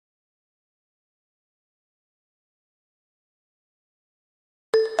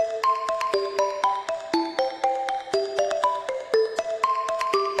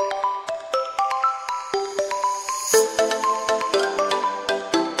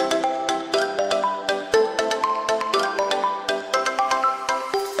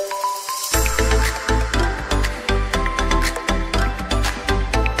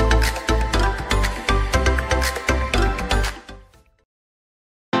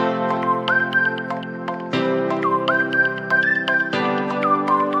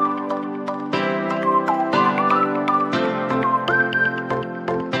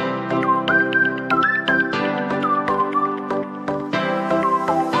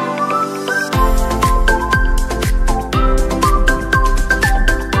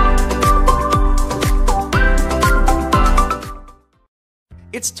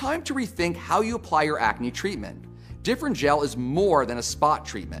time to rethink how you apply your acne treatment. Different Gel is more than a spot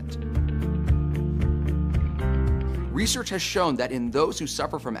treatment. Research has shown that in those who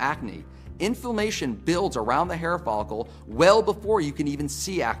suffer from acne, inflammation builds around the hair follicle well before you can even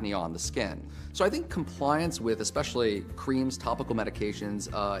see acne on the skin. So I think compliance with especially creams, topical medications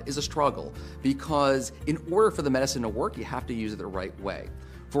is a struggle, because in order for the medicine to work, you have to use it the right way.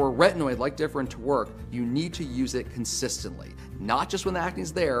 For a retinoid like Differin to work, you need to use it consistently, not just when the acne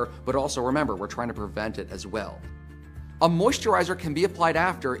is there, but also remember, we're trying to prevent it as well. A moisturizer can be applied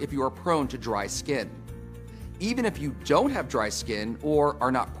after if you are prone to dry skin. Even if you don't have dry skin or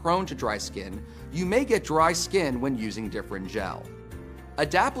are not prone to dry skin, you may get dry skin when using Differin Gel.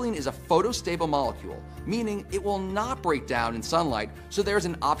 Adapalene is a photostable molecule, meaning it will not break down in sunlight, so there's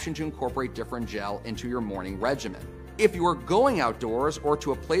an option to incorporate Differin Gel into your morning regimen. If you are going outdoors or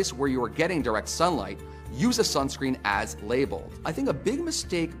to a place where you are getting direct sunlight, use a sunscreen as labeled. I think a big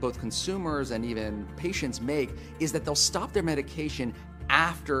mistake both consumers and even patients make is that they'll stop their medication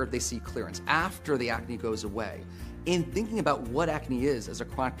after they see clearance, after the acne goes away. In thinking about what acne is as a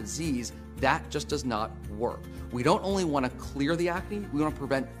chronic disease, that just does not work. We don't only want to clear the acne, we want to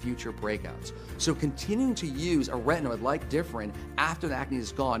prevent future breakouts. So continuing to use a retinoid like Differin after the acne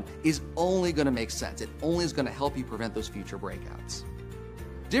is gone is only going to make sense. It only is going to help you prevent those future breakouts.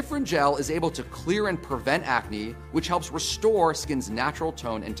 Differin Gel is able to clear and prevent acne, which helps restore skin's natural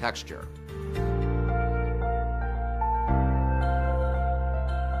tone and texture.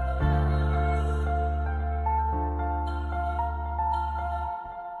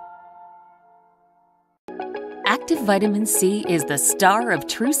 Active Vitamin C is the star of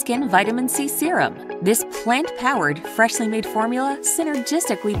True Skin Vitamin C Serum. This plant-powered, freshly made formula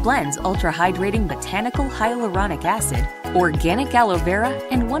synergistically blends ultra-hydrating botanical hyaluronic acid, organic aloe vera,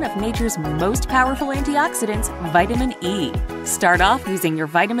 and one of nature's most powerful antioxidants, vitamin E. Start off using your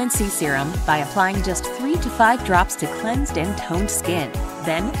Vitamin C Serum by applying just 3 to 5 drops to cleansed and toned skin.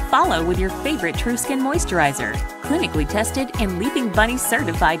 Then follow with your favorite True Skin moisturizer. Clinically tested and Leaping Bunny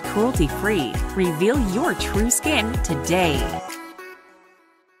certified cruelty-free. Reveal your true skin today.